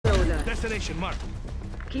Destination marked.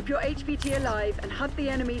 Keep your HVT alive and hunt the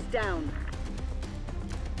enemies down.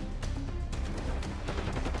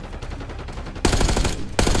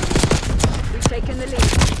 We've taken the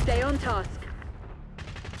lead. Stay on task.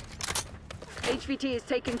 HVT is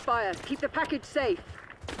taking fire. Keep the package safe.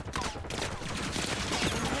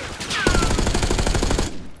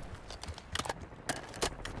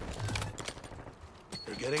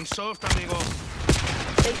 You're getting soft, amigo.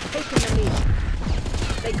 They've taken the lead.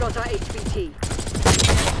 They got our HVT.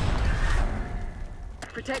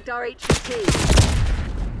 Protect our HVT.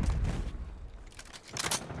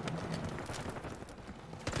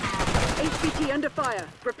 HVT under fire.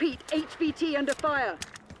 Repeat, HVT under fire.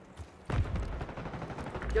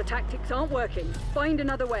 Your tactics aren't working. Find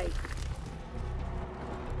another way.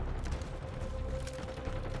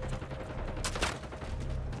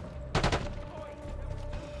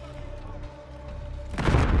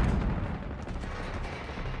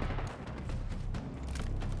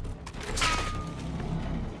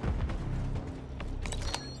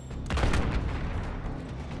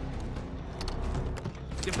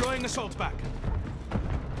 Deploying assault back.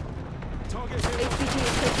 Target HVT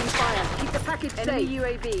is taking fire. Keep the package safe. Enemy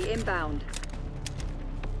UAV inbound.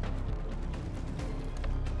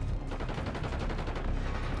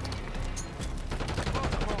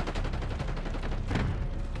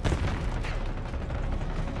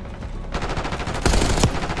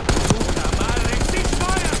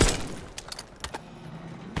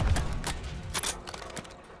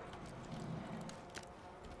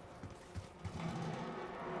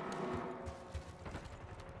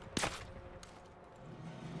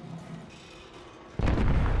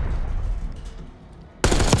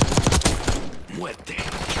 Muerte.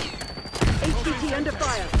 HVT under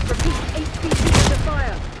fire. Repeat, HVT under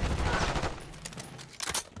fire.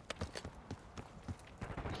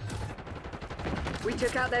 We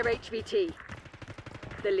took out their HVT.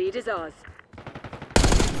 The lead is ours.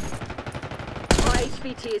 Our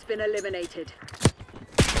HVT has been eliminated.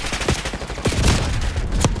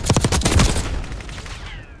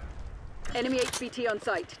 Enemy HVT on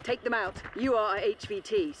site. Take them out. You are our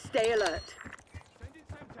HVT. Stay alert.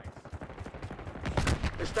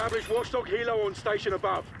 Establish watchdog helo on station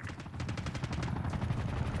above.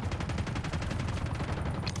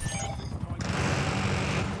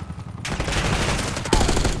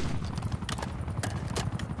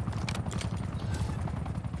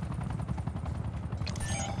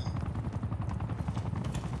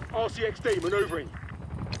 RCXD maneuvering.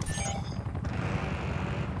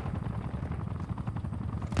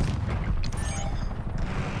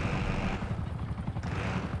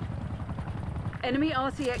 Enemy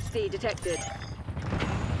RCXD detected.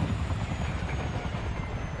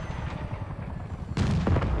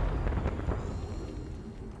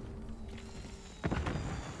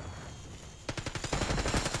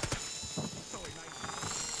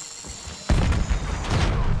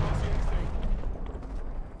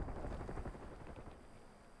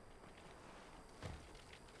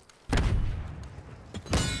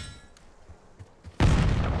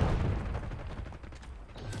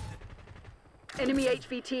 Enemy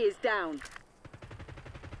HVT is down.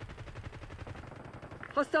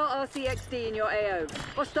 Hostile RCXD in your AO.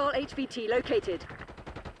 Hostile HVT located.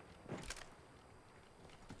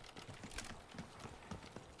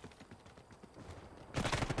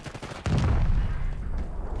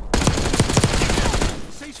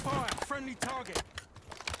 Ceasefire, friendly target.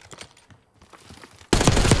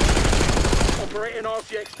 Operating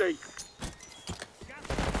RCXD.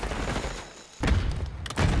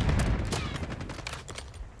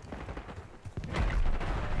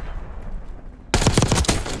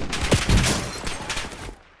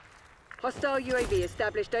 Hostile UAV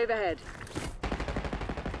established overhead.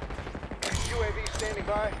 UAV standing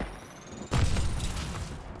by.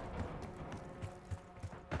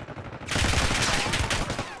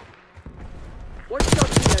 Watchdog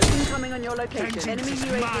Helo incoming on your location. Enemy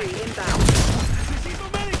UAV inbound. Necesito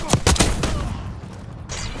médico.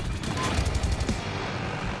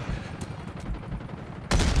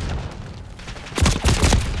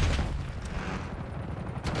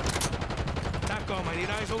 TACOM, I need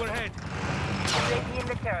eyes overhead. UAV in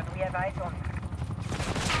the turret, we have eyes on.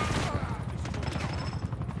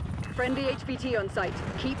 Friendly HVT on site.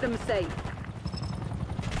 Keep them safe.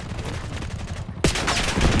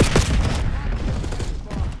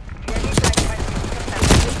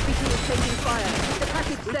 HVT is taking fire. The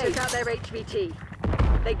package safe. Took out their HVT.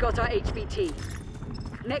 They got our HVT.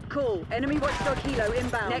 Net call. Enemy watchdog helo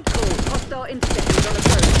inbound. Net call. Hostile interceptors on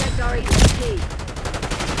approach. Protect our HVT.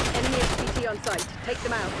 Enemy HVT on site. Take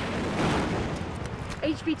them out.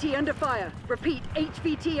 HVT under fire. Repeat,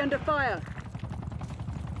 HVT under fire.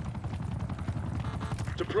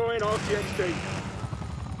 Deploying RCXD.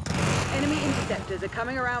 Enemy interceptors are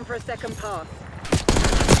coming around for a second pass.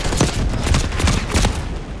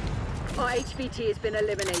 Our HVT has been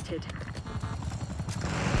eliminated.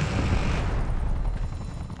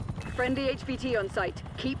 Friendly HVT on site.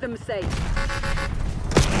 Keep them safe.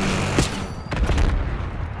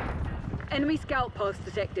 Enemy scout pass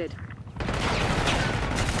detected.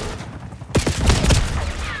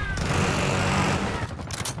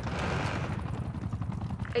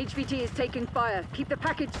 HVT is taking fire. Keep the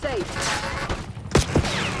package safe.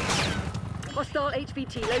 Hostile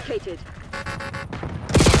HVT located.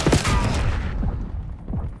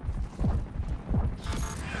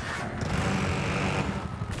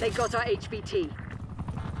 They got our HVT.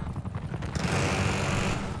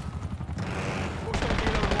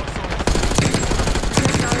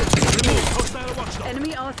 Hostile watchdog.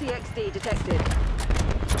 Enemy RCXD detected.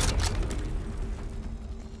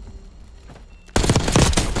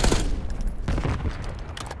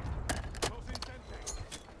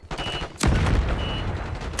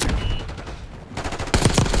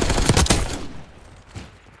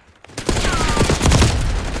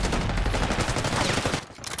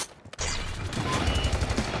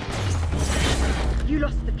 You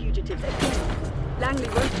lost the fugitives again. Langley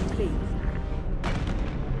won't